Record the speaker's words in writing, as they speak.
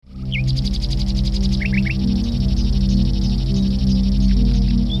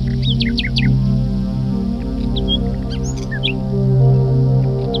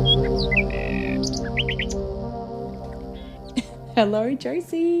Hello,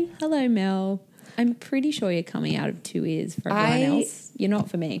 Josie. Hello, Mel. I'm pretty sure you're coming out of two ears for everyone else. You're not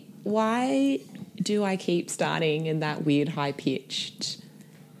for me. Why do I keep starting in that weird high-pitched,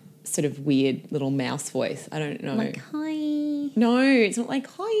 sort of weird little mouse voice? I don't know. Like, hi. No, it's not like,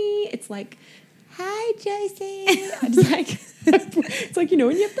 hi. It's like, hi, Josie. It's like, you know,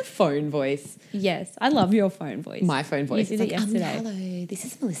 when you have the phone voice. Yes, I love your phone voice. My phone voice. You did it yesterday. Hello, this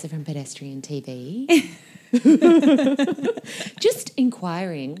is Melissa from Pedestrian TV. Just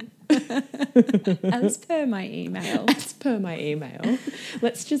inquiring. As per my email. As per my email.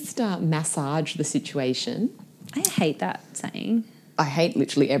 Let's just massage the situation. I hate that saying. I hate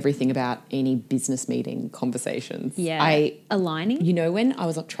literally everything about any business meeting conversations. Yeah. Aligning? You know, when I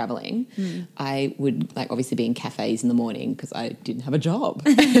was traveling, I would obviously be in cafes in the morning because I didn't have a job.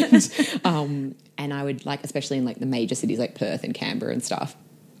 And I would especially in the major cities like Perth and Canberra and stuff,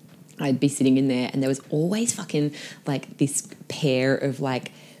 I'd be sitting in there and there was always fucking this pair of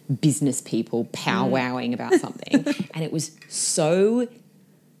business people powwowing about something. And it was so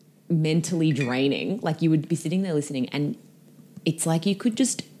mentally draining. You would be sitting there listening and it's like you could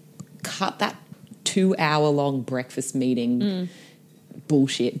just cut that 2-hour-long breakfast meeting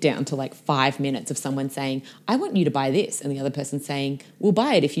bullshit down to 5 minutes of someone saying, I want you to buy this. And the other person saying, we'll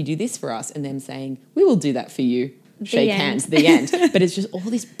buy it if you do this for us. And them saying, we will do that for you. Shake hands, the end. But it's just all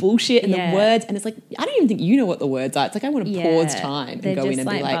this bullshit and the words. And it's I don't even think you know what the words are. It's I want to pause time and go in and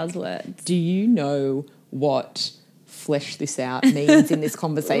be buzzwords. Do you know what flesh this out means in this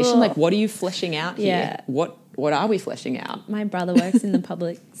conversation? What are you fleshing out here? Yeah. What are we fleshing out? My brother works in the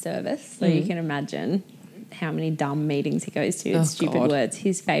public service, so you can imagine how many dumb meetings he goes to. It's stupid words.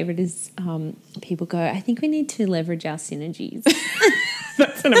 His favourite is people go, I think we need to leverage our synergies.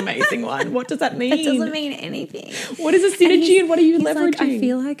 That's an amazing one. What does that mean? It doesn't mean anything. What is a synergy and what are you leveraging? I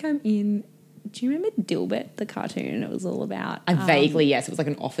feel like I'm in... Do you remember Dilbert, the cartoon? It was all about... vaguely, yes. It was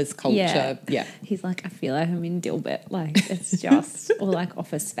an office culture. Yeah. He's I feel like I'm in Dilbert. It's just... or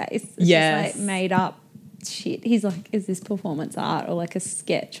Office Space. It's yes. just made up shit. He's is this performance art or a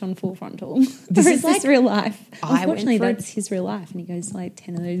sketch on Full Frontal? This is this real life? Unfortunately, that's that's his real life. And he goes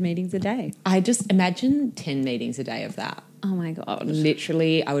 10 of those meetings a day. I just imagine 10 meetings a day of that. Oh my God.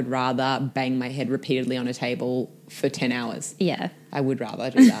 Literally, I would rather bang my head repeatedly on a table for 10 hours. Yeah. I would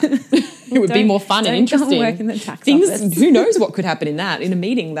rather do that. It would be more fun and interesting. Don't work in the tax office. Who knows what could happen in a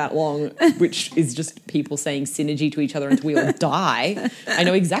meeting that long, which is just people saying synergy to each other until we all die. I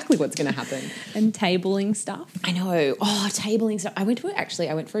know exactly what's going to happen. And tabling stuff. I know. Oh, tabling stuff. I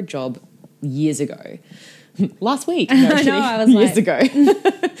went for a job years ago. Last week. No, I know, I was years ago.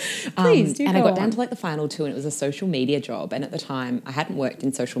 Please do. And I got down to the final two and it was a social media job. And at the time I hadn't worked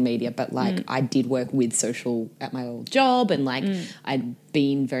in social media, but I did work with social at my old job and I'd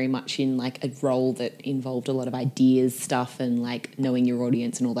been very much in a role that involved a lot of ideas stuff and knowing your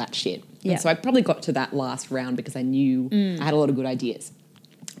audience and all that shit. Yeah. And so I probably got to that last round because I knew I had a lot of good ideas.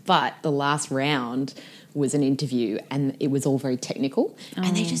 But the last round was an interview and it was all very technical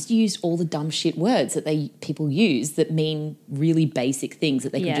and they just used all the dumb shit words that people use that mean really basic things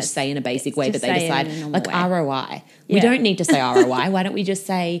that they can just say in a basic way, but they decide ROI. We don't need to say ROI. Why don't we just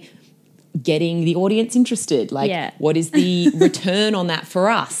say getting the audience interested? What is the return on that for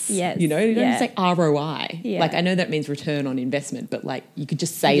us? Yes. You don't just say ROI. Yeah. I know that means return on investment, but you could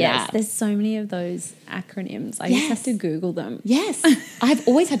just say that. There's so many of those acronyms. I just have to Google them. Yes. I've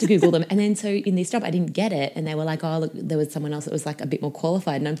always had to Google them. And then so in this job, I didn't get it. And they were like, oh, look, there was someone else that was a bit more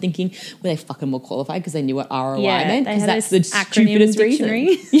qualified. And I'm thinking, were they fucking more qualified because they knew what ROI meant? Because that's the stupidest reason.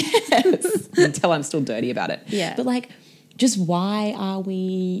 Yes. Until I'm still dirty about it. Yeah. But just why are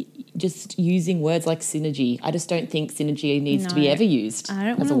we just using words like synergy? I just don't think synergy needs to be ever used. I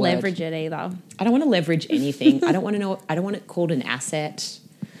don't want to leverage it either. I don't want to leverage anything. I don't want it called an asset.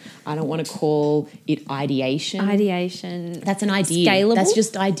 I don't want to call it ideation. Ideation. That's an idea. Scalable? That's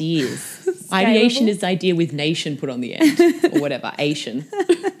just ideas. Ideation is idea with nation put on the end or whatever. Asian.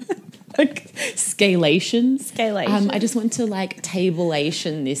 Scalation. Scalation. I just want to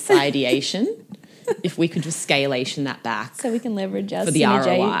tableation this ideation. If we could just scalation that back. So we can leverage our for the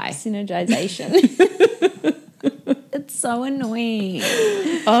ROI. Synergization. It's so annoying.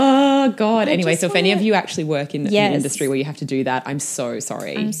 Oh, God. Anyway, so if any of you actually work in the industry where you have to do that, I'm so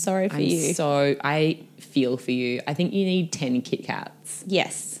sorry. I'm sorry for you. I feel for you. I think you need 10 Kit Kats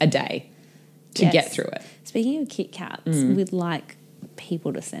a day to get through it. Speaking of Kit Kats, we'd like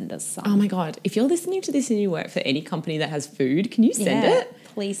people to send us some. Oh, my God. If you're listening to this and you work for any company that has food, can you send it?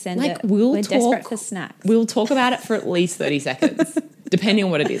 Please send it. We're desperate for snacks. We'll talk about it for at least 30 seconds. depending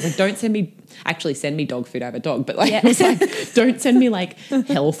on what it is. Like, don't send me dog food. I have a dog, but like, Yeah. it's like don't send me like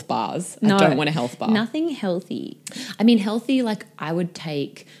health bars. No, I don't want a health bar. Nothing healthy. I mean, healthy, like I would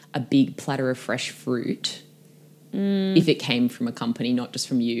take a big platter of fresh fruit if it came from a company, not just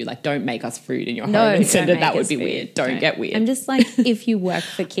from you. Like, don't make us fruit in your home and send don't it. That make would us be food. weird. Don't get weird. I'm just like, if you work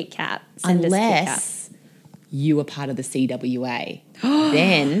for Kit Kat, send us Kit Kat. Unless you are part of the CWA,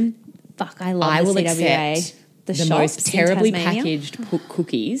 then Fuck, I love I the will CWA. accept the shops most in terribly Tasmania. packaged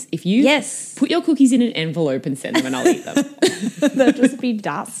cookies. If you Yes. put your cookies in an envelope and send them, and I'll eat them. They'll just be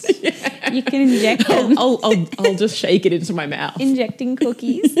dust. You can inject them. I'll just shake it into my mouth. Injecting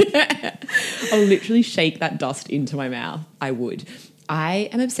cookies. I'll literally shake that dust into my mouth. I would. I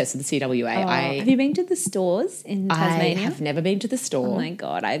am obsessed with the CWA. Have you been to the stores in I Tasmania? have never been to the store. Oh my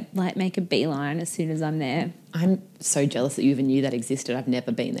God, I like make a beeline as soon as I'm there. I'm so jealous that you even knew that existed. I've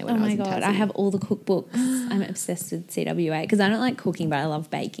never been there when Oh I was my in God, Tassie. I have all the cookbooks. I'm obsessed with CWA because I don't like cooking, but I love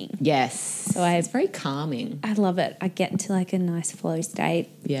baking. Yes. So it's very calming. I love it. I get into like a nice flow state.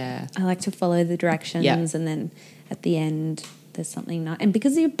 Yeah. I like to follow the directions and then at the end there's something nice. And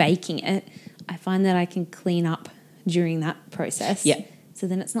because you're baking it, I find that I can clean up during that process. Yeah. So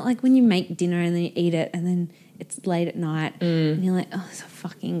then it's not like when you make dinner and then you eat it and then it's late at night and you're like, oh, there's a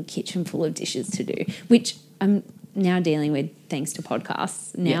fucking kitchen full of dishes to do, which I'm now dealing with thanks to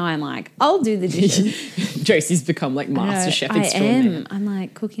podcasts. Now I'm like, I'll do the dishes. Josie's become like master chef I extraordinaire. am. I'm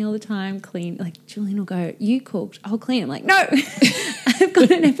like cooking all the time, clean. Like Julian will go, you cooked, I'll clean. I'm like, no, I've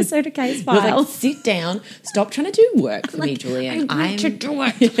got an episode of Case You're File. like, sit down, stop trying to do work for me, Julian. I need to do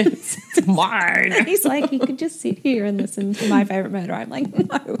it. It's mine. And he's like, you could just sit here and listen to My Favorite Murder. I'm like,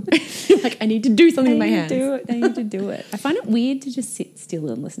 no. Like, I need to do something with my hands. I need to do it. I find it weird to just sit still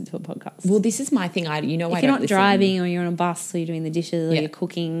and listen to a podcast. Well, this is my thing. I if don't you're not listen. driving or you're on a bus or you're doing the dishes or Yeah. you're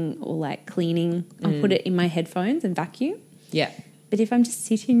cooking or like cleaning, I'll put it in my headphones and vacuum. Yeah. But if I'm just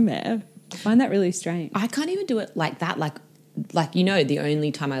sitting there, I find that really strange. I can't even do it like that. Like the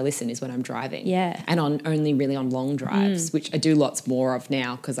only time I listen is when I'm driving. Yeah. And only really on long drives, which I do lots more of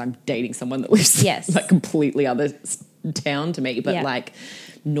now because I'm dating someone that lives Yes. like completely other town to me. But Yeah. like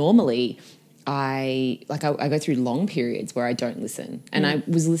normally I go through long periods where I don't listen. And I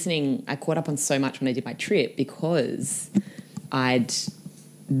was listening, I caught up on so much when I did my trip because I'd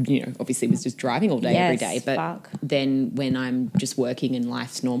obviously was just driving all day every Yes, day. But fuck. then when I'm just working and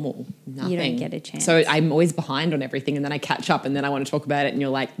life's normal, nothing. get a chance. So I'm always behind on everything and then I catch up and then I want to talk about it and you're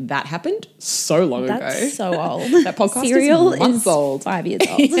like, that happened so long ago. That's so old. That podcast Serial is months old. 5 years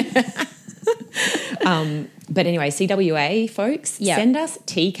old. But anyway, CWA folks, Yeah. send us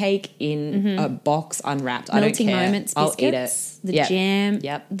tea cake in a box unwrapped. I don't Melting care. Moments I'll eat biscuits, it. the Yep. jam,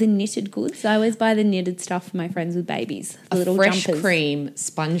 Yep. the knitted goods. I always buy the knitted stuff for my friends with babies. The A little fresh jumpers. cream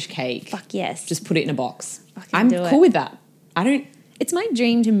sponge cake. Fuck yes. Just put it in a box. Fucking I'm do cool it. with that. I don't. It's my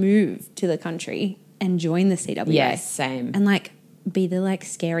dream to move to the country and join the CWA. Yes, same. And like be the like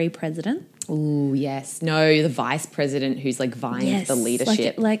scary president. Ooh, yes. No, the vice president who's like vying for the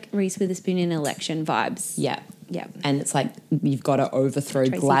leadership. Like Reese Witherspoon in election vibes. Yeah. Yeah. And it's like you've got to overthrow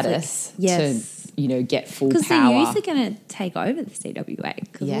Tracy Gladys Flick. Yes. to, get full Because the power. youth are going to take over the CWA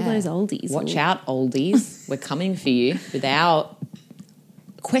because all those oldies. Watch will- out, oldies. We're coming for you with our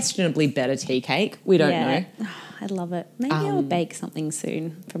questionably better tea cake. We don't know. I love it. Maybe I'll bake something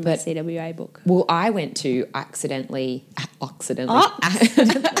soon from my but- CWA book. Well, I went to accidentally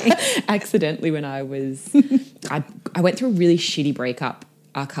when I was, I went through a really shitty breakup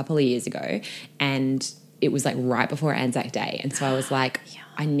a couple of years ago and it was like right before Anzac Day. And so I was like,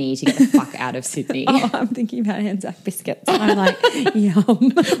 I need to get the fuck out of Sydney. Oh, I'm thinking about Anzac biscuits. I'm like,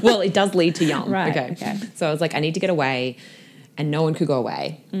 yum. Well, it does lead to yum. Right, Okay. okay. So I was like, I need to get away and no one could go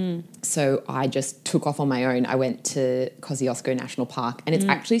away. So I just took off on my own. I went to Kosciuszko National Park and it's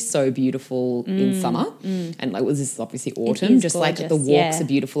actually so beautiful in summer. And like, this is obviously autumn. is Just like the gorgeous, walks yeah. are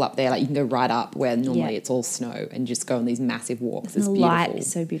beautiful up there. Like you can go right up where normally Yeah. it's all snow and just go on these massive walks. It's The beautiful. light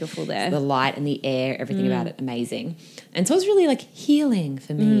is so beautiful there. The light and the air, everything about it, amazing. And so it was really like healing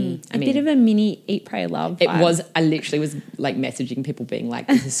for me. a bit of a mini Eat, Pray, Love It vibe. was, I literally was like messaging people being like,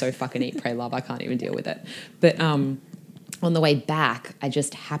 this is so fucking Eat, Pray, Love. I can't even deal with it. But on the way back, I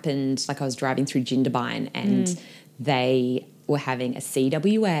just happened, like I was driving through Jindabyne and they were having a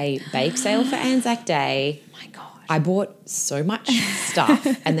CWA bake sale for Anzac Day. Oh my God. I bought so much stuff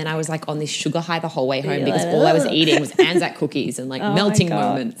and then I was like on this sugar high the whole way home because all I was eating was Anzac cookies and like Oh my melting God.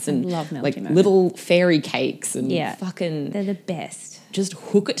 moments I and love melting like moments. little fairy cakes and Yeah. fucking They're the best. just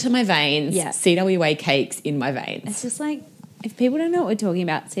hook it to my veins. Yeah. CWA cakes in my veins. It's just like, if people don't know what we're talking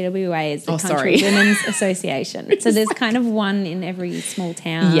about, CWA is the Oh, Country sorry. Women's Association. So there's kind of one in every small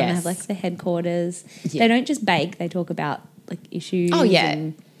town. They Yes. have like the headquarters. Yeah. They don't just bake, they talk about like issues. Oh yeah,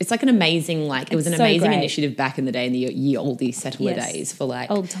 and it's like an amazing it was an It's so amazing great. initiative back in the day in the ye olde settler Yes. days for like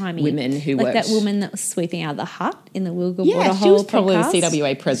old-timey women who like worked. that woman that was sweeping out the hut in the Wilga Yeah, Waterhole she was probably the podcast.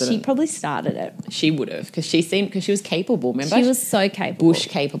 CWA president. She probably started it. She would have because she was capable. Remember, She was so capable. bush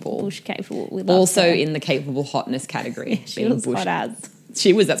capable. Bush capable. We loved Also her. in the capable hotness category. She was hot as.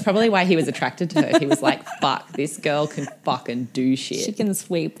 She was. That's probably why he was attracted to her. He was like, "Fuck, this girl can fucking do shit." She can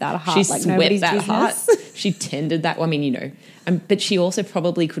sweep that hut She like swept nobody's that business. hut. She tended that. I mean, you know, but she also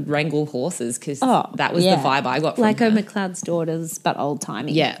probably could wrangle horses because that was the vibe I got from like her. McLeod's daughters, but old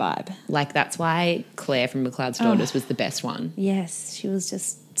timey Yeah. vibe. Like that's why Claire from McLeod's Daughters was the best one. Yes, she was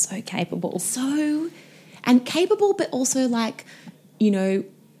just so capable. So, and capable, but also like, you know,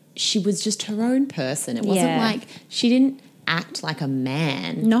 she was just her own person. It wasn't Yeah. like she didn't act like a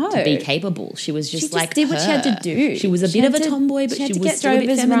man No. to be capable. She was just She just like did what she had to her. do. She was a bit had of a to- tomboy, but she had she to was get still a bit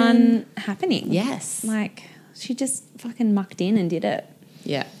Drover's feminine. run happening. Yes. Like she just fucking mucked in and did it.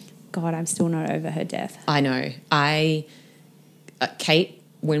 Yeah. God, I'm still not over her death. I know. Kate,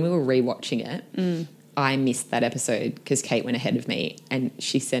 when we were rewatching it, I missed that episode because Kate went ahead of me and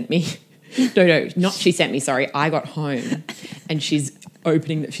she sent me. No, not she sent me. Sorry, I got home and she's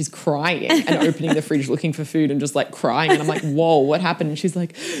crying and opening the fridge looking for food and just like crying and I'm like, whoa, what happened? And she's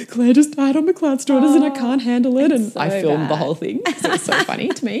like, Claire just died on McLeod's Daughters and I can't handle it. And so I filmed the bad. whole thing because it was so funny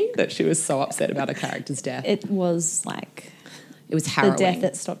to me that she was so upset about her character's death. It was like It was harrowing. the death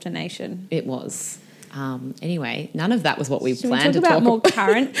that stopped a nation. It was. Anyway, none of that was what we Should we planned talk to about talk more about.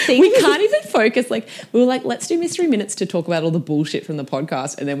 current things? We can't even focus. Like we were like, let's do mystery minutes to talk about all the bullshit from the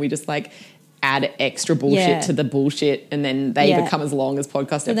podcast, and then we just like add extra bullshit Yeah. to the bullshit, and then they Yeah. become as long as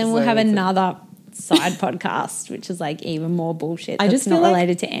podcast. So then we'll have episodes. another side podcast, which is like even more bullshit. I That's just not feel like-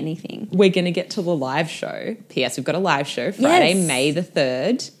 related to anything. We're gonna get to the live show. P.S. We've got a live show Friday, Yes. May the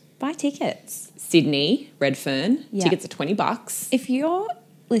 3rd, Buy tickets. Sydney, Redfern. Yeah. Tickets are $20. If you're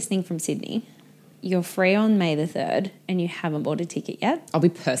listening from Sydney, you're free on May the 3rd and you haven't bought a ticket yet, I'll be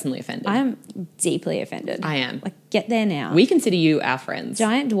personally offended. I am deeply offended. I am. Like, get there now. We consider you our friends.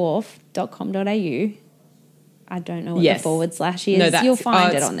 giantdwarf.com.au. I don't know what Yes. the forward slash is. No, that's You'll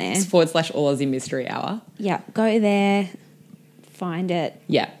find it it's- on there. It's / All Aussie Mystery Hour. Yeah, go there, find it,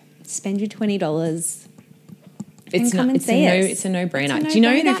 Yeah. spend your $20. It's come and it's see a us. it's a no-brainer. It's a Do you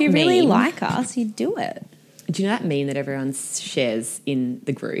know no-brainer. that if you really meme? like us, you do it. Do you know that meme that everyone shares in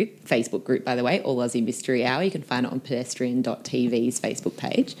the group, Facebook group, by the way, All Aussie Mystery Hour? You can find it on pedestrian.tv's Facebook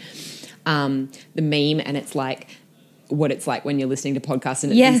page. The meme, and it's like what it's like when you're listening to podcasts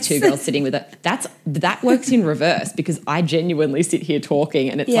and it's Yes. these two girls sitting with it. That works in reverse because I genuinely sit here talking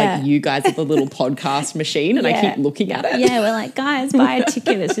and it's Yeah. like you guys are the little podcast machine and I Yeah. keep looking at it. Yeah, we're like, guys, buy a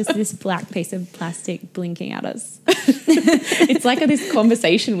ticket. It's just this black piece of plastic blinking at us. It's like this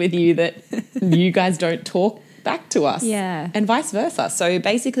conversation with you that you guys don't talk back to us. Yeah. And vice versa. So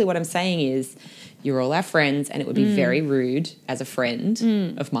basically what I'm saying is you're all our friends and it would be very rude as a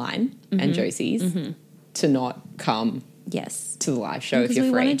friend of mine and Josie's to not come Yes. to the live show if Because you're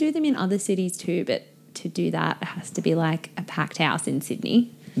we want free. to do them in other cities too, but to do that, it has to be like a packed house in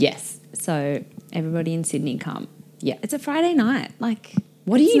Sydney. Yes. So everybody in Sydney come. Yeah. It's a Friday night. Like,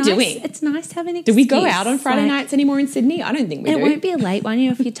 What are it's you nice- doing? It's nice to have an Do excuse. we go out on Friday Like, nights anymore in Sydney? I don't think we It do. won't be a late one. You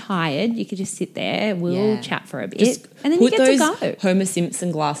know, if you're tired, you could just sit there. We'll Yeah. chat for a bit, Just and then you put get those to go. Homer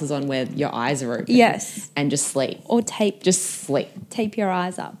Simpson glasses on where your eyes are open. Yes. And just sleep. Or tape Just sleep. your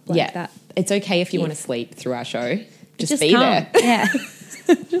eyes up like that. It's okay if you Yeah. want to sleep through our show. Just be come. there. Yeah.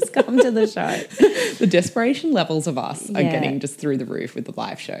 Just come to the show. The desperation levels of us are Yeah. getting just through the roof with the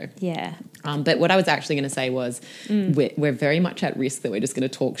live show. Yeah. But what I was actually going to say was we're very much at risk that we're just going to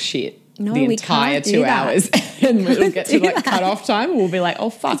talk shit No, the we entire can't do 2 that. hours and we'll get to do like that. cut off time and we'll be like,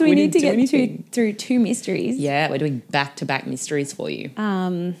 oh fuck, So we need didn't to do get anything. through two mysteries. Yeah, we're doing back-to-back mysteries for you.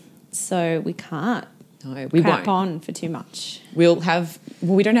 So we can't No, we crap won't. on for too much. We don't have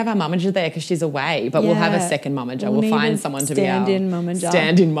our mummager there because she's away, but we'll have a Yeah. second mummager. We'll We'll need find a someone to be our stand-in mummager.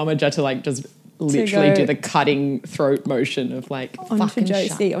 stand-in mummager to like just literally go do the cutting throat motion of like On to fucking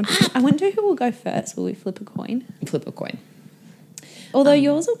Josie. I wonder who will go first. Will we flip a coin? flip a coin. Although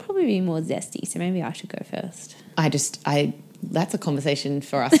yours will probably be more zesty, so maybe I should go first. That's a conversation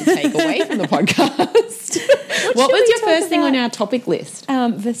for us to take away from the podcast. What should was we your talk first thing on about? our topic list?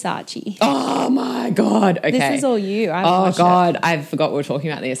 Versace. Oh my God. Okay. This is all you. I've Oh watched God, I forgot we were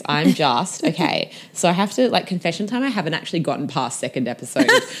talking about this. I'm just okay. So I have to like confession time. I haven't actually gotten past second episode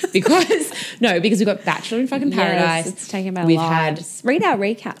because we've got Bachelor in fucking it. Paradise. Yes, it's taken about We've lives. Read our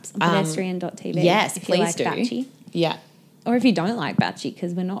recaps on pedestrian.tv. yes, if please you like do. Batchy. Yeah. Or if you don't like Batchy,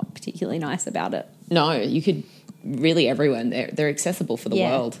 because we're not particularly nice about it. No, you could really everyone. They're accessible for the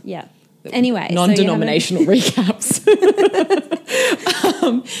world. Yeah. Anyway, so non-denominational recaps.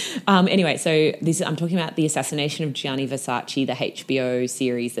 Anyway, so I'm talking about The Assassination of Gianni Versace, the HBO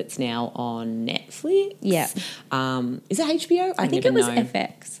series that's now on Netflix. Yeah. Is it HBO? I think it was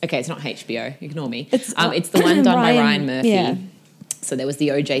FX. Okay, it's not HBO. Ignore me. It's the one done by Ryan Murphy. Yeah. So there was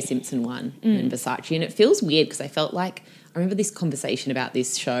the O.J. Simpson one in Versace, and it feels weird because I felt like I remember this conversation about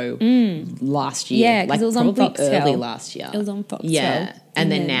this show last year. Yeah, because it was on Foxtel. Early last year. It was on Foxtel. Yeah,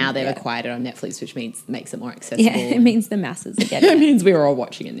 and then now they've acquired it on Netflix, which makes it more accessible. Yeah, it means the masses are getting it. means we're all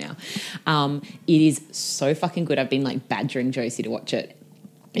watching it now. It is so fucking good. I've been like badgering Josie to watch it.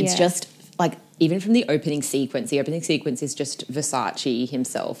 It's just like, even from the opening sequence is just Versace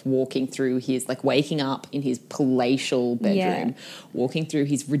himself walking through his, like, waking up in his palatial bedroom, walking through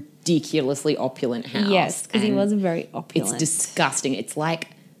his ridiculously opulent house. Yes, because he was very opulent. It's disgusting. It's like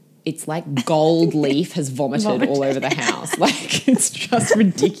gold leaf has vomited all over the house. Like, it's just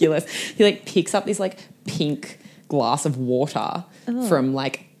ridiculous. He, like, picks up this, like, pink glass of water from,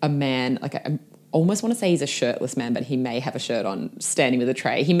 like, a man, like I almost want to say he's a shirtless man, but he may have a shirt on, standing with a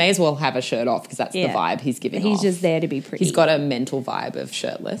tray. He may as well have a shirt off because that's the vibe he's giving off. He's just there to be pretty. He's got a mental vibe of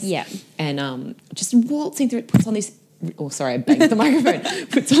shirtless. Yeah. And just waltzing through it, puts on this... Oh, sorry, I banged the microphone.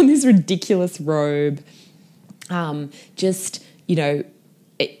 Puts on this ridiculous robe. Just, you know,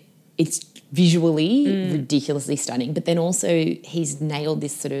 it's visually ridiculously stunning, but then also he's nailed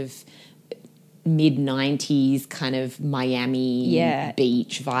this sort of mid-90s kind of Miami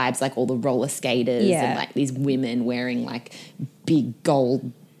beach vibes, like all the roller skaters and like these women wearing like big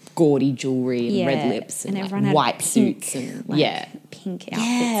gold gaudy jewelry and red lips and everyone like white suits and pink outfits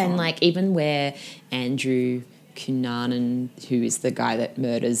and like even where Andrew Cunanan, who is the guy that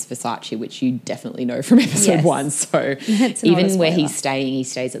murders Versace, which you definitely know from episode 1. So even where he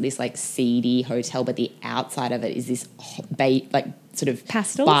stays at this like seedy hotel, but the outside of it is this like sort of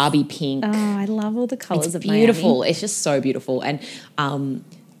pastels? Barbie pink. Oh, I love all the colours of beautiful. Miami. It's just so beautiful. And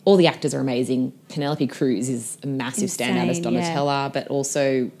all the actors are amazing. Penelope Cruz is a massive standout as Donatella, but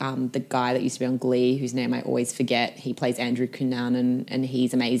also the guy that used to be on Glee, whose name I always forget, he plays Andrew Cunanan, and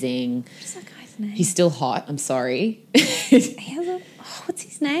he's amazing. What's that guy's name? He's still hot. I'm sorry. What's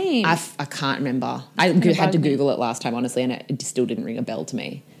his name? I can't remember. I had to Google it last time, honestly, and it still didn't ring a bell to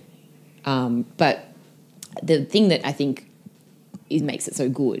me. But the thing that I think makes it so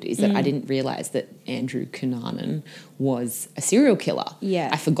good is that I didn't realise that Andrew Cunanan was a serial killer. Yeah.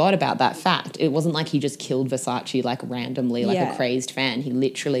 I forgot about that fact. It wasn't like he just killed Versace like randomly, like a crazed fan. He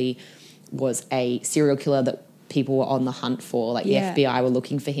literally was a serial killer that people were on the hunt for. Like the FBI were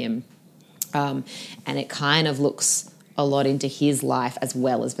looking for him. And it kind of looks a lot into his life as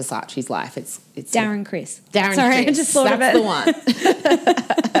well as Versace's life. It's Darren Criss. Sorry, I just thought That's of it.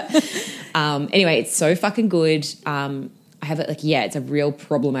 the one. Anyway, it's so fucking good. I have it like, it's a real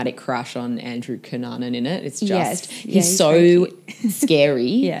problematic crush on Andrew Cunanan in it. It's just, he's so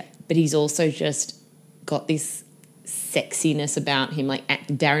scary, but he's also just got this sexiness about him. Like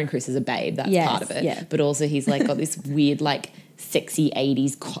Darren Criss is a babe, that's part of it. Yeah. But also he's like got this weird like sexy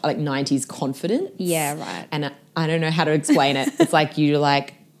 80s, like 90s confidence. Yeah, right. And I don't know how to explain it. It's like you're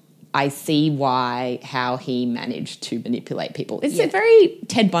like, I see how he managed to manipulate people. It's a very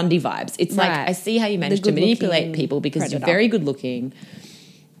Ted Bundy vibes. It's like, I see how you managed to manipulate people because you're very good looking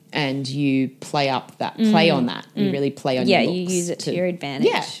and you play on that. You really play on your looks. Yeah, you use it to your advantage.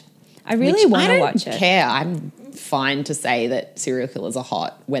 Yeah. I really want to watch it. I don't care. I'm fine to say that serial killers are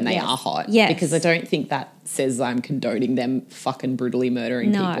hot when they are hot. Yes. Because I don't think that says I'm condoning them fucking brutally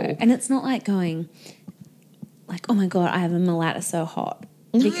murdering people. No, and it's not like going like, oh my God, I have a mulatto so hot.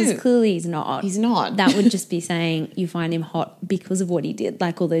 No. Because clearly he's not. He's not. That would just be saying you find him hot because of what he did.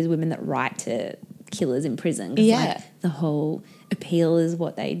 Like all those women that write to killers in prison. Like the whole appeal is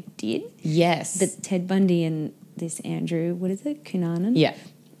what they did. Yes. But Ted Bundy and this Andrew, what is it, Cunanan? Yeah.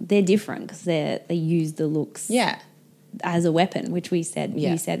 They're different because they use the looks as a weapon, which we said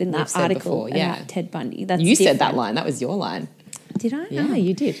you said in that article about Ted Bundy. That's you said that line. That was your line. Did I? Yeah,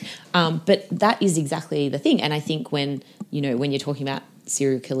 you did. But that is exactly the thing. And I think when you're talking about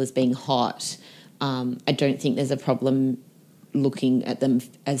serial killers being hot, I don't think there's a problem looking at them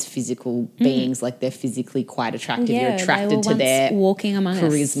as physical beings, like they're physically quite attractive. You're attracted to their walking among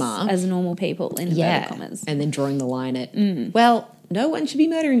charisma us as normal people in inverted commas. And then drawing the line at, well, no one should be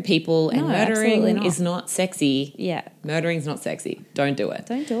murdering people, and murdering is not sexy. Yeah. Murdering's not sexy. Don't do it.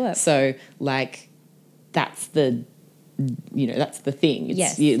 Don't do it. So, like, that's the thing.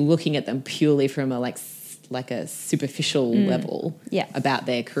 It's, you're looking at them purely from a a superficial level about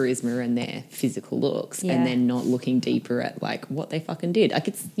their charisma and their physical looks, and then not looking deeper at like what they fucking did. Like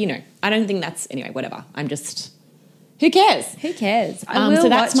it's, I don't think that's, anyway, whatever. I'm just Who cares? Who cares? I will So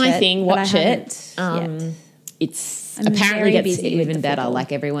that's watch my it, thing. but I Watch it. haven't yet. It's I'm apparently very gets busy with even the better. football.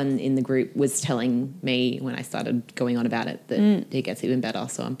 Like everyone in the group was telling me when I started going on about it that it gets even better.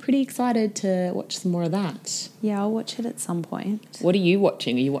 So I'm pretty excited to watch some more of that. Yeah, I'll watch it at some point. What are you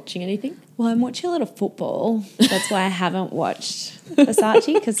watching? Are you watching anything? Well, I'm watching a lot of football. That's why I haven't watched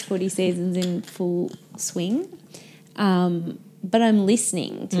Versace, because footy season's in full swing. But I'm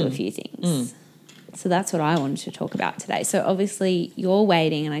listening to a few things. So that's what I wanted to talk about today. So obviously you're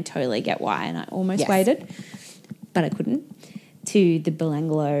waiting, and I totally get why, and I almost waited, but I couldn't, to the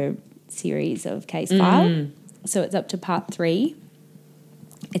Belanglo series of Case File. So it's up to part 3.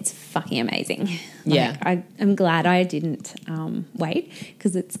 It's fucking amazing. I'm glad I didn't wait,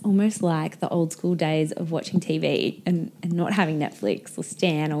 because it's almost like the old school days of watching TV and not having Netflix or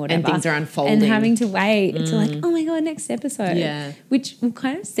Stan or whatever. And things are unfolding. And having to wait until like, oh my God, next episode. Yeah. Which we've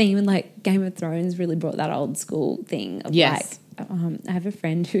kind of seen when like Game of Thrones really brought that old school thing of Yes. like, I have a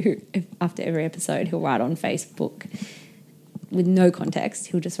friend who, after every episode, he'll write on Facebook with no context.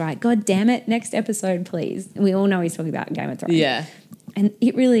 He'll just write, God damn it, next episode, please. And we all know he's talking about Game of Thrones. Yeah. And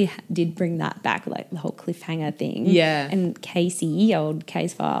it really did bring that back, like the whole cliffhanger thing. Yeah. And Casey, old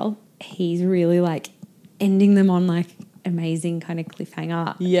Case File, he's really like ending them on like amazing kind of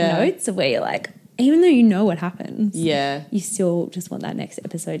cliffhanger notes of where you're like, even though you know what happens, you still just want that next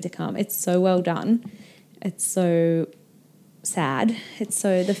episode to come. It's so well done. It's so sad. It's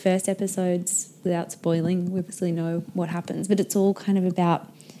so, the first episodes, without spoiling, we obviously know what happens, but it's all kind of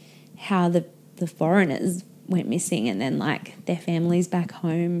about how the foreigners went missing, and then like their families back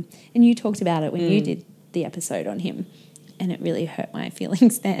home. And you talked about it when you did the episode on him, and it really hurt my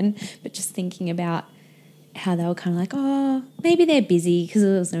feelings then. But just thinking about how they were kind of like, oh, maybe they're busy, because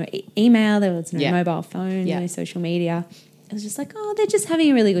there was no email, there was no mobile phone, no social media. It was just like, oh, they're just having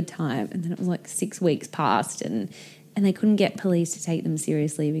a really good time. And then it was like 6 weeks passed, and they couldn't get police to take them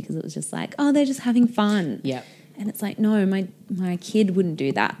seriously, because it was just like, oh, they're just having fun. Yeah. And it's like, no, my kid wouldn't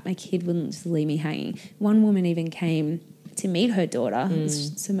do that. My kid wouldn't just leave me hanging. One woman even came to meet her daughter, it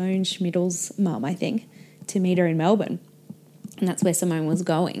was Simone Schmidl's mum, I think, to meet her in Melbourne. And that's where Simone was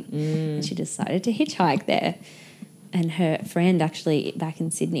going. And she decided to hitchhike there. And her friend actually back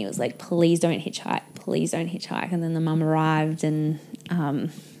in Sydney was like, please don't hitchhike, please don't hitchhike. And then the mum arrived, and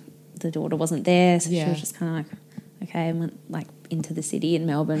the daughter wasn't there. So she was just kind of like, okay, and went like into the city in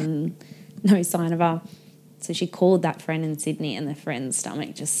Melbourne, no sign of her. So she called that friend in Sydney, and the friend's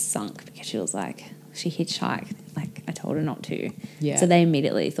stomach just sunk, because she was like, she hitchhiked. Like, I told her not to. Yeah. So they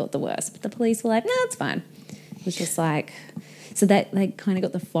immediately thought the worst. But the police were like, no, it's fine. It was just like, so that they kind of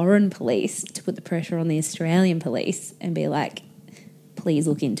got the foreign police to put the pressure on the Australian police and be like, please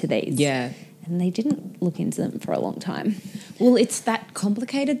look into these. Yeah. And they didn't look into them for a long time. Well, it's that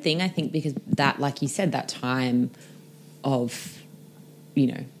complicated thing, I think, because that, like you said, that time of,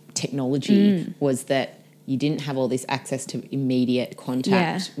 technology was that you didn't have all this access to immediate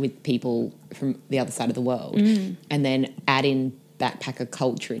contact with people from the other side of the world. And then add in backpacker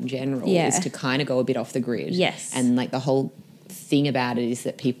culture in general is to kind of go a bit off the grid. Yes. And like the whole thing about it is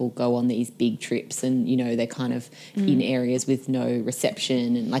that people go on these big trips, and they're kind of in areas with no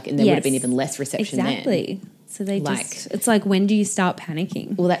reception, and there would have been even less reception exactly. then. So they it's like, when do you start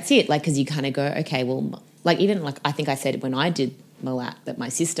panicking? Well, that's it. Like, because you kind of go, okay, well, like even like I think I said when I did Malat that my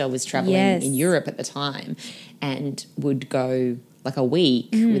sister was traveling in Europe at the time and would go like a week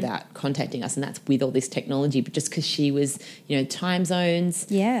without contacting us, and that's with all this technology, but just because she was, time zones,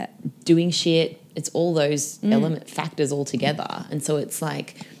 doing shit, it's all those element factors all together. And so it's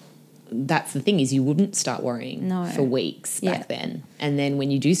like, that's the thing, is you wouldn't start worrying for weeks back then. And then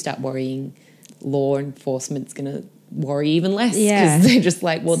when you do start worrying, law enforcement's going to worry even less, because they're just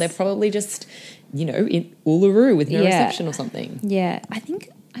like, well, they're probably just, in Uluru with no reception or something. Yeah. I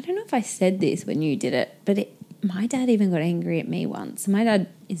don't know if I said this when you did it, but my dad even got angry at me once. My dad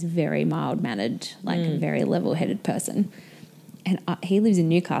is very mild-mannered, like a very level-headed person. And he lives in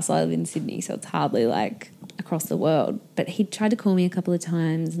Newcastle, I live in Sydney, so it's hardly like across the world. But he tried to call me a couple of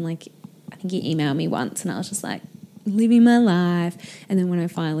times, and like I think he emailed me once, and I was just like, living my life. And then when I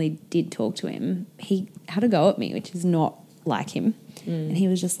finally did talk to him, he had a go at me, which is not like him. And he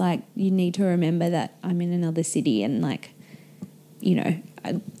was just like, you need to remember that I'm in another city, and like,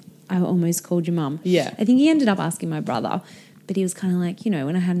 I almost called your mum. Yeah. I think he ended up asking my brother, but he was kind of like,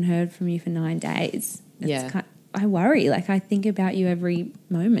 when I hadn't heard from you for 9 days, I worry. Like, I think about you every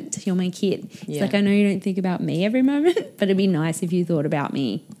moment. You're my kid. It's like, I know you don't think about me every moment, but it'd be nice if you thought about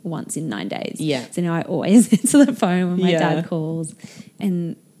me once in 9 days. Yeah. So now I always answer the phone when my dad calls.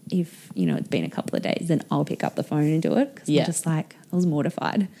 And if, it's been a couple of days, then I'll pick up the phone and do it, because I'm just like, I was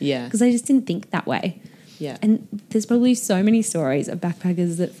mortified. Yeah. Because I just didn't think that way. Yeah. And there's probably so many stories of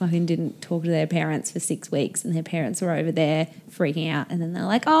backpackers that fucking didn't talk to their parents for 6 weeks and their parents were over there freaking out. And then they're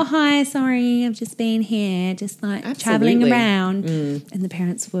like, oh, hi, sorry, I've just been here, just like traveling around. And the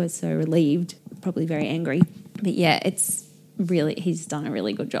parents were so relieved, probably very angry. But yeah, it's really, he's done a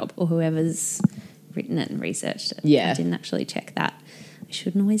really good job, or whoever's written it and researched it. Yeah. I didn't actually check that. I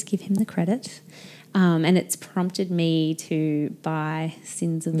shouldn't always give him the credit. And it's prompted me to buy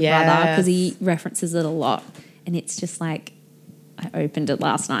Sins of the Brother because he references it a lot. And it's just like, I opened it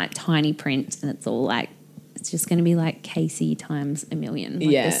last night, tiny print, and it's all like, it's just going to be like Casey times a million. Like,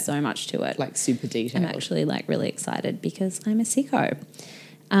 there's so much to it. Like super detailed. I'm actually like really excited because I'm a sicko.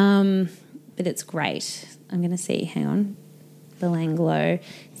 But it's great. I'm going to see, hang on, Belanglo.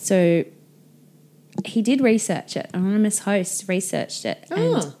 So he did research it. Anonymous Host researched it.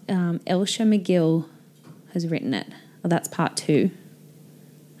 Oh. And Elsha McGill has written it. Oh, that's part 2.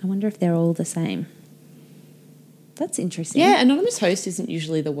 I wonder if they're all the same. That's interesting. Yeah, Anonymous Host isn't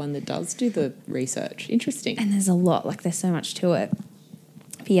usually the one that does do the research. Interesting. And there's a lot, like there's so much to it.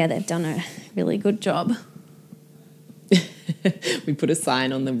 But yeah, they've done a really good job. We put a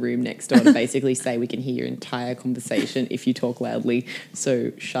sign on the room next door to basically say we can hear your entire conversation if you talk loudly,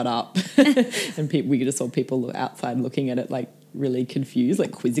 so shut up. And we just saw people outside looking at it like really confused,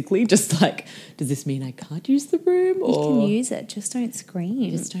 like quizzically, just like, does this mean I can't use the room? Or you can use it, just don't scream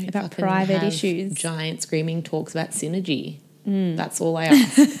just don't about fucking private have issues. Giant screaming talks about synergy. That's all I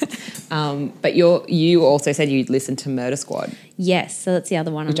ask. But you also said you'd listen to Murder Squad. Yes, so that's the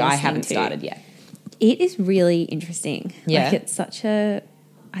other one which I'm I listening haven't to. started yet. It is really interesting. Yeah. Like it's such a,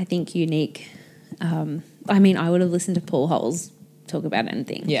 I think, unique. I mean, I would have listened to Paul Holes talk about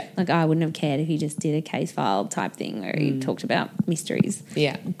anything. Yeah. Like I wouldn't have cared if he just did a case file type thing where he talked about mysteries,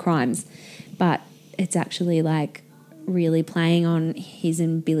 and crimes. But it's actually like really playing on his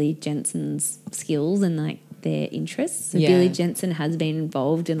and Billy Jensen's skills and like their interests. So Billy Jensen has been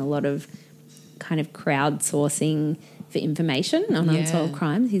involved in a lot of kind of crowdsourcing for information on unsolved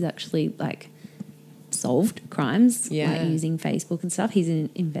crimes. He's actually like solved crimes like using Facebook and stuff. He's an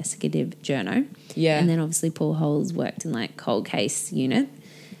investigative journo. Yeah. And then obviously Paul Holes worked in like cold case unit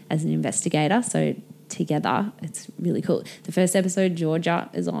as an investigator. So together it's really cool. The first episode Georgia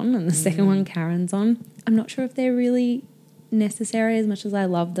is on and the second one Karen's on. I'm not sure if they're really necessary as much as I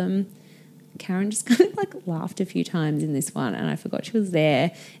love them. Karen just kind of like laughed a few times in this one and I forgot she was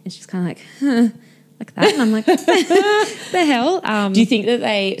there and she's kind of like, huh, like that. And I'm like, the hell? Do you think that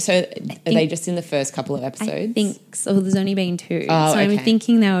are they just in the first couple of episodes? I think so. There's only been 2. Oh, so I'm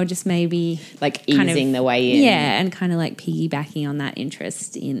thinking they were just maybe like easing the way in. Yeah, and kind of like piggybacking on that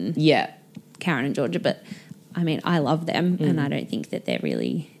interest in Karen and Georgia. But I mean, I love them and I don't think that they're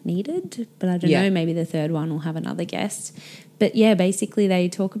really needed. But I don't know, maybe the third one will have another guest. But yeah, basically they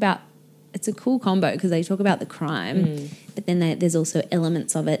talk about, it's a cool combo because they talk about the crime, but then there's also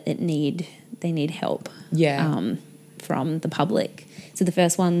elements of it that they need help from the public. So the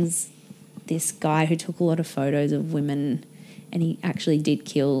first one's this guy who took a lot of photos of women and he actually did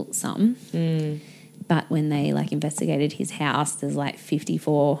kill some. But when they like investigated his house, there's like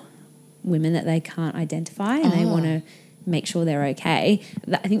 54 women that they can't identify and they want to make sure they're okay.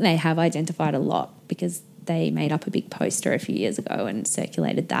 I think they have identified a lot because they made up a big poster a few years ago and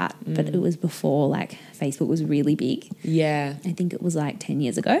circulated that. But it was before like Facebook was really big. Yeah. I think it was like 10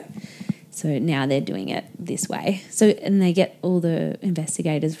 years ago. So now they're doing it this way. So, and they get all the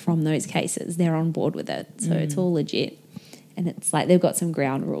investigators from those cases. They're on board with it. So it's all legit. And it's like they've got some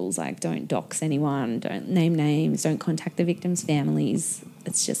ground rules like don't dox anyone, don't name names, don't contact the victims' families.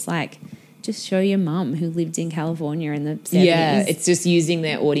 It's just like, just show your mum who lived in California in the 70s. Yeah, it's just using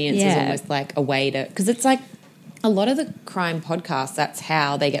their audience as almost like a way to... Because it's like a lot of the crime podcasts, that's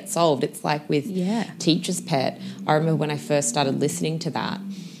how they get solved. It's like with Teacher's Pet. I remember when I first started listening to that,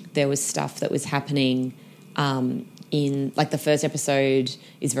 there was stuff that was happening in... Like the first episode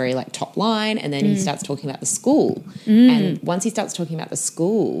is very like top line and then he starts talking about the school. And once he starts talking about the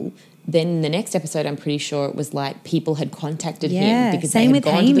school... Then the next episode, I'm pretty sure it was like people had contacted him because they had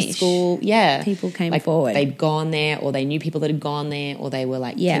gone to the school. Yeah. People came like forward. They'd gone there or they knew people that had gone there or they were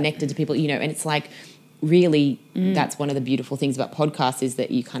like connected to people, you know, and it's like really that's one of the beautiful things about podcasts is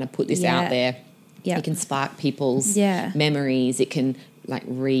that you kind of put this out there. Yeah. It can spark people's memories. It can like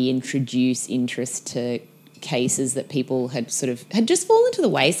reintroduce interest to cases that people had just fallen to the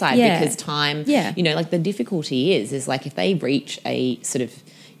wayside because time, you know, like the difficulty is like if they reach a sort of,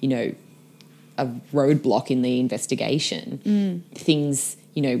 you know, a roadblock in the investigation, things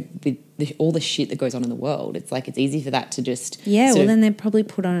you know, with all the shit that goes on in the world, it's like it's easy for that to just then they're probably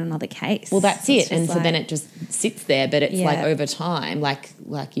put on another case. Well, that's it. And so then it just sits there, but it's like over time, like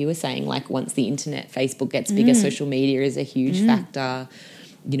you were saying, like once the internet, Facebook gets bigger, social media is a huge factor,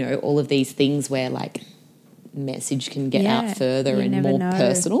 you know, all of these things where like message can get out further and more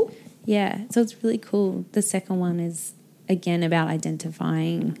personal. Yeah, so it's really cool. The second one is, again, about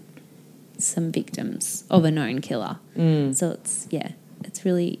identifying some victims of a known killer. So it's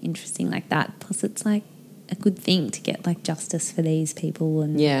really interesting like that. Plus it's like a good thing to get like justice for these people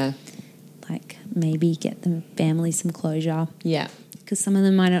and like maybe get them family some closure. Yeah. Because some of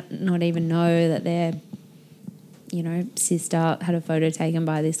them might not even know that their, you know, sister had a photo taken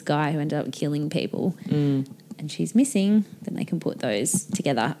by this guy who ended up killing people and she's missing, then they can put those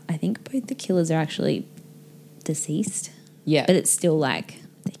together. I think both the killers are actually deceased. Yeah. But it's still like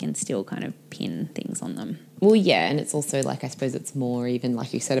they can still kind of pin things on them. Well, yeah, and it's also like I suppose it's more even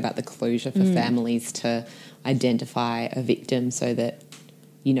like you said about the closure for families to identify a victim so that,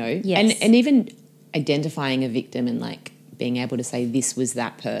 you know, and even identifying a victim and like being able to say this was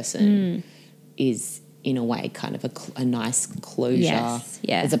that person is in a way kind of a nice closure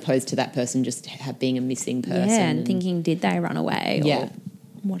as opposed to that person just being a missing person. Yeah, and thinking did they run away or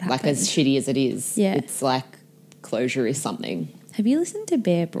what happened. Like as shitty as it is, it's like closure is something. Have you listened to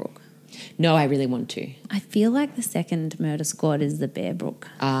Bear Brook? No, I really want to. I feel like the second Murder Squad is the Bear Brook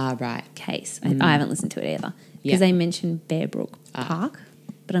case. I haven't listened to it either because they mentioned Bear Brook Park,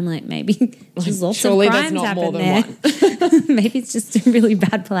 but I'm like maybe there's lots of crimes not happen more than there. One. Maybe it's just a really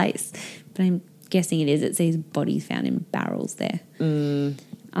bad place, but I'm guessing it is. It says bodies found in barrels there.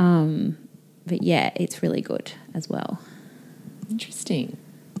 But yeah, it's really good as well. Interesting.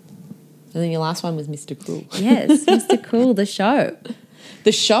 And then your last one was Mr. Cruel. Yes, Mr. Cruel, the show.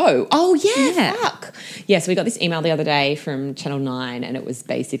 The show. Oh, yeah, fuck. Yeah, so we got this email the other day from Channel 9 and it was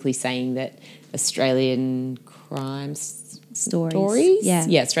basically saying that Australian crime stories?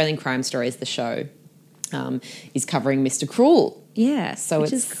 Yeah, Australian Crime Stories, the show, is covering Mr. Cruel. Yeah, so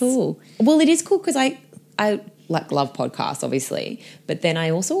which is cool. Well, it is cool because I like love podcasts, obviously, but then I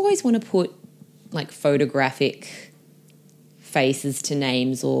also always want to put like photographic faces to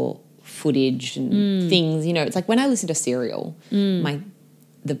names or footage and things, you know. It's like when I listen to Serial, my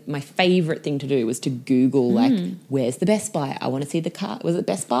favourite thing to do was to Google like where's the Best Buy? I want to see the car. Was it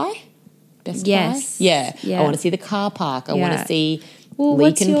Best Buy? Best Buy? Yeah. I want to see the car park. I want to see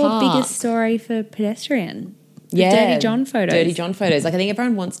what's your Park. biggest story for pedestrian? Dirty John photos. Dirty John photos. Like I think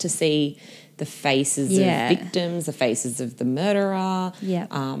everyone wants to see the faces of victims, the faces of the murderer. Yeah.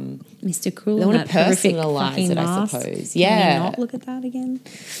 Mr. Cruel. They want to personalise it, I suppose. Yeah. Can you not look at that again?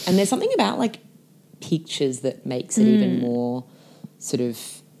 And there's something about like pictures that makes it even more sort of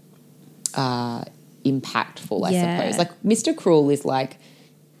impactful, I suppose. Like Mr. Cruel is like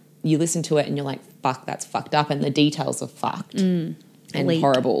you listen to it and you're like, fuck, that's fucked up, and the details are fucked. And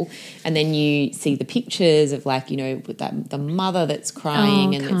horrible. And then you see the pictures of like, you know, with that the mother that's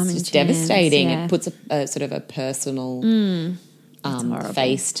crying and it's just devastating. It puts a sort of a personal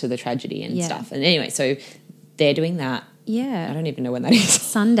face to the tragedy and stuff. And anyway, so they're doing that. Yeah. I don't even know when that is.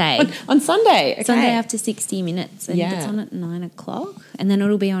 Sunday. on Sunday. Okay. Sunday after 60 Minutes. And it's on at 9 o'clock. And then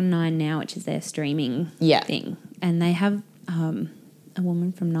it'll be on 9 Now, which is their streaming thing. And they have a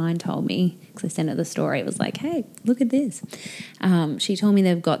woman from 9 told me, because I sent her the story, it was like, hey, look at this. She told me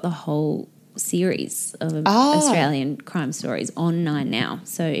they've got the whole series of Australian crime stories on 9 Now.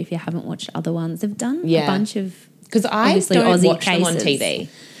 So if you haven't watched other ones, they've done a bunch of because I don't Aussie watch cases. them on TV.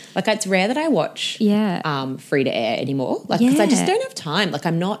 Like it's rare that I watch free to air anymore. Like because I just don't have time. Like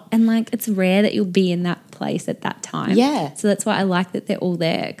I'm not, and like it's rare that you'll be in that place at that time. Yeah. So that's why I like that they're all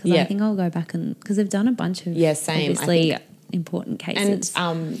there because I think I'll go back and because they've done a bunch of obviously important cases.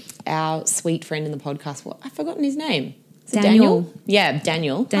 And our sweet friend in the podcast, I've forgotten his name. Daniel. Yeah,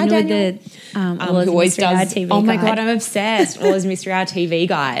 Daniel. Daniel. Hi, Daniel. Who always does. TV my God, I'm obsessed. All his Mystery Hour TV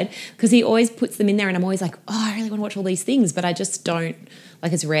guide because he always puts them in there, and I'm always like, I really want to watch all these things, but I just don't.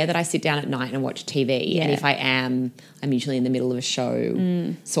 Like it's rare that I sit down at night and watch TV, and if I am, I'm usually in the middle of a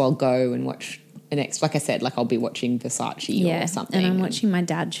show, so I'll go and watch. Like I said, like I'll be watching Versace or something. And I'm watching my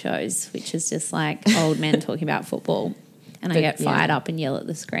dad's shows, which is just like old men talking about football. And I get fired up and yell at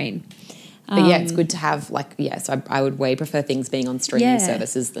the screen. But it's good to have so I would way prefer things being on streaming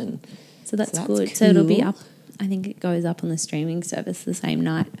services than... So that's good. Cool. So it'll be up, I think it goes up on the streaming service the same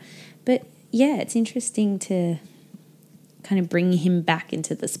night. But yeah, it's interesting to kind of bring him back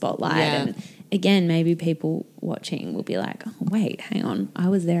into the spotlight. Yeah. And again, maybe people watching will be like, oh, wait, hang on, I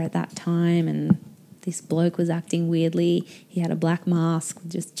was there at that time and this bloke was acting weirdly. He had a black mask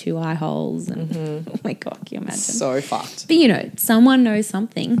with just 2 eye holes. And oh my God, can you imagine? So fucked. But, you know, someone knows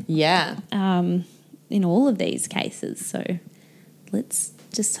something Yeah. in all of these cases. So let's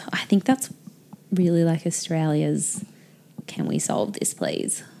just, I think that's really like Australia's, can we solve this,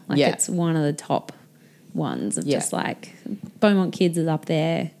 please? Like Yeah. it's one of the top ones of Yeah. just like Beaumont Kids is up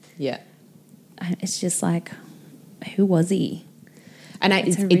there. Yeah. And it's just like, who was he? And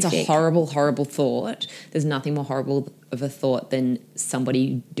it's a horrific. horrible, horrible thought. There's nothing more horrible of a thought than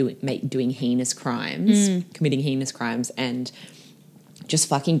somebody doing heinous crimes, committing heinous crimes, and just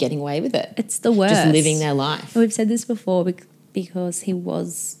fucking getting away with it. It's the worst. Just living their life. We've said this before because he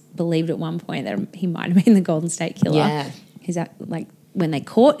was believed at one point that he might have been the Golden State Killer. Yeah. He's like, when they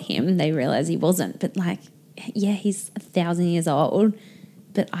caught him, they realized he wasn't. But like, yeah, he's 1,000 years old.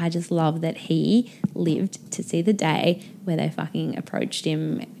 But I just love that he lived to see the day where they fucking approached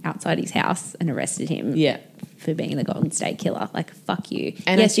him outside his house and arrested him Yeah. for being the Golden State Killer. Like, fuck you.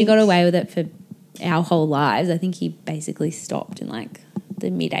 And yes, I you think- got away with it for our whole lives. I think he basically stopped in like the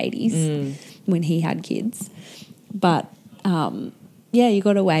mid-80s when he had kids. But, yeah, you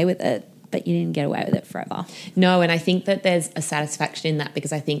got away with it, but you didn't get away with it forever. No, and I think that there's a satisfaction in that,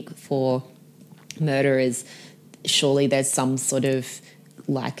 because I think for murderers, surely there's some sort of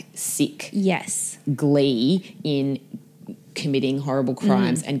like sick Yes. glee in committing horrible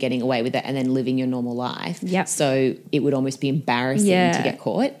crimes and getting away with it and then living your normal life. Yep. So it would almost be embarrassing Yeah. to get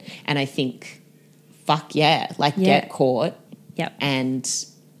caught. And I think, fuck yeah, like Yeah. get caught Yep. and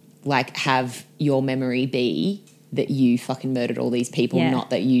like have your memory be that you fucking murdered all these people, Yeah. not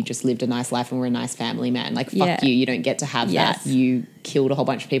that you just lived a nice life and were a nice family man. Like, fuck Yeah. you don't get to have Yes. that. You killed a whole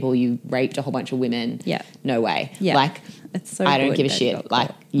bunch of people, you raped a whole bunch of women. Yeah. No way. Yeah. Like, It's so I don't good give a that you shit. got Like,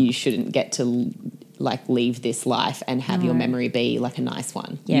 caught. you shouldn't get to like leave this life and have your No. memory be like a nice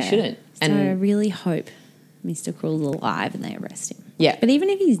one. Yeah. You shouldn't. So I And really hope Mr. Cruel's alive and they arrest him. yeah. But even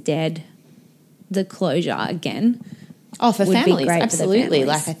if he's dead, the closure again. Oh, for would be families, great for the absolutely. families.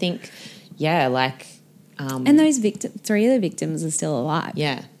 Like, I think, yeah, like, And those victims, 3 of the victims are still alive.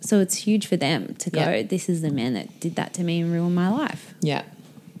 yeah, So it's huge for them to go, Yeah. this is the man that did that to me and ruined my life. yeah.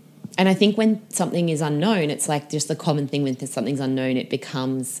 And I think when something is unknown, it's like just the common thing when something's unknown, it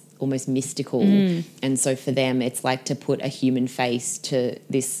becomes almost mystical. And so for them, it's like to put a human face to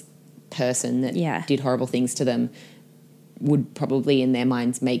this person that Yeah. did horrible things to them would probably in their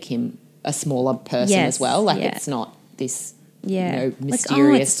minds make him a smaller person Yes, as well. Like yeah. it's not this, Yeah. you know, Like,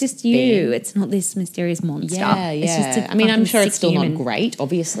 mysterious it's just you. being. It's not this mysterious monster. Yeah, It's yeah. just a I mean, I'm fucking sure it's sick still human. not great,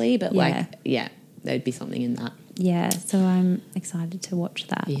 obviously, but Yeah. like, yeah, there'd be something in that. Yeah, so I'm excited to watch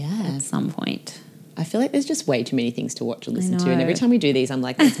that Yeah. at some point. I feel like there's just way too many things to watch or listen to. And know. every time we do these, I'm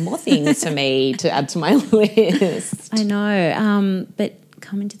like, there's more things to me to add to my list. I know, but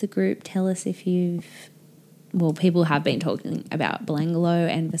come into the group, tell us if you've... Well, people have been talking about Belangolo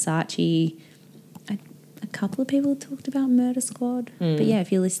and Versace. A couple of people talked about Murder Squad. But yeah,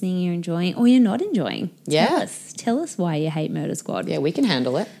 if you're listening, you're enjoying, or you're not enjoying, Yeah. tell us. Tell us why you hate Murder Squad. Yeah, we can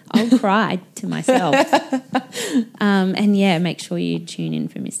handle it. I'll cry to myself. And yeah, make sure you tune in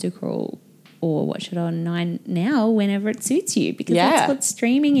for Mr. Cruel or watch it on 9 Now whenever it suits you, because Yeah. that's what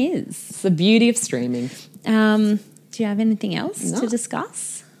streaming is. It's the beauty of streaming. Do you have anything else No. to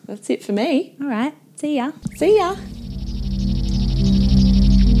discuss? That's it for me. All right. See ya. See ya.